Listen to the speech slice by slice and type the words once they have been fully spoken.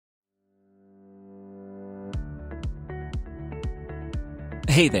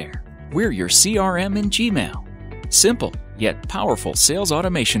Hey there, we're your CRM in Gmail. Simple, yet powerful sales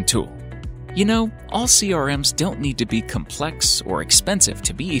automation tool. You know, all CRMs don't need to be complex or expensive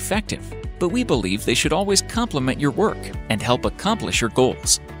to be effective, but we believe they should always complement your work and help accomplish your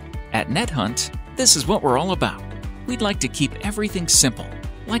goals. At NetHunt, this is what we're all about. We'd like to keep everything simple,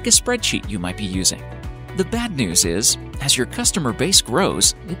 like a spreadsheet you might be using. The bad news is, as your customer base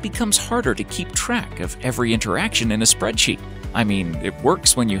grows, it becomes harder to keep track of every interaction in a spreadsheet. I mean, it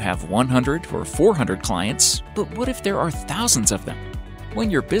works when you have 100 or 400 clients, but what if there are thousands of them?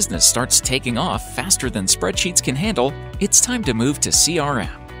 When your business starts taking off faster than spreadsheets can handle, it's time to move to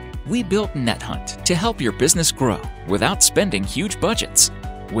CRM. We built NetHunt to help your business grow without spending huge budgets,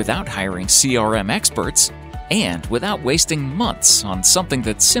 without hiring CRM experts, and without wasting months on something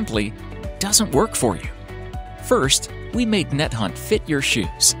that simply doesn't work for you. First, we made NetHunt fit your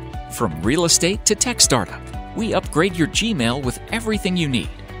shoes. From real estate to tech startup, we upgrade your Gmail with everything you need: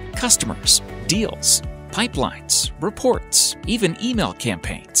 customers, deals, pipelines, reports, even email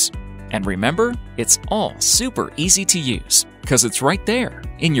campaigns. And remember, it's all super easy to use because it's right there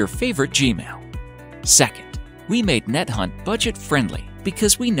in your favorite Gmail. Second, we made NetHunt budget-friendly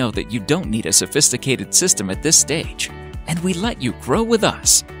because we know that you don't need a sophisticated system at this stage, and we let you grow with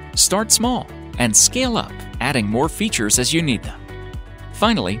us. Start small and scale up, adding more features as you need them.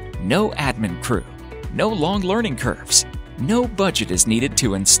 Finally, no admin crew, no long learning curves. No budget is needed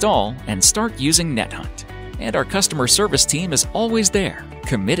to install and start using NetHunt. And our customer service team is always there,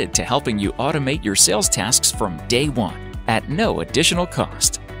 committed to helping you automate your sales tasks from day one at no additional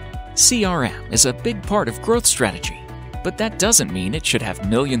cost. CRM is a big part of growth strategy, but that doesn't mean it should have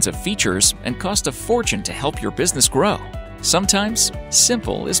millions of features and cost a fortune to help your business grow. Sometimes,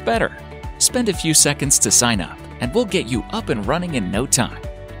 simple is better. Spend a few seconds to sign up, and we'll get you up and running in no time.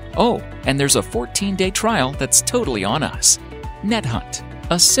 Oh, and there's a 14-day trial that's totally on us. NetHunt,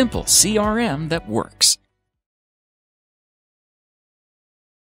 a simple CRM that works.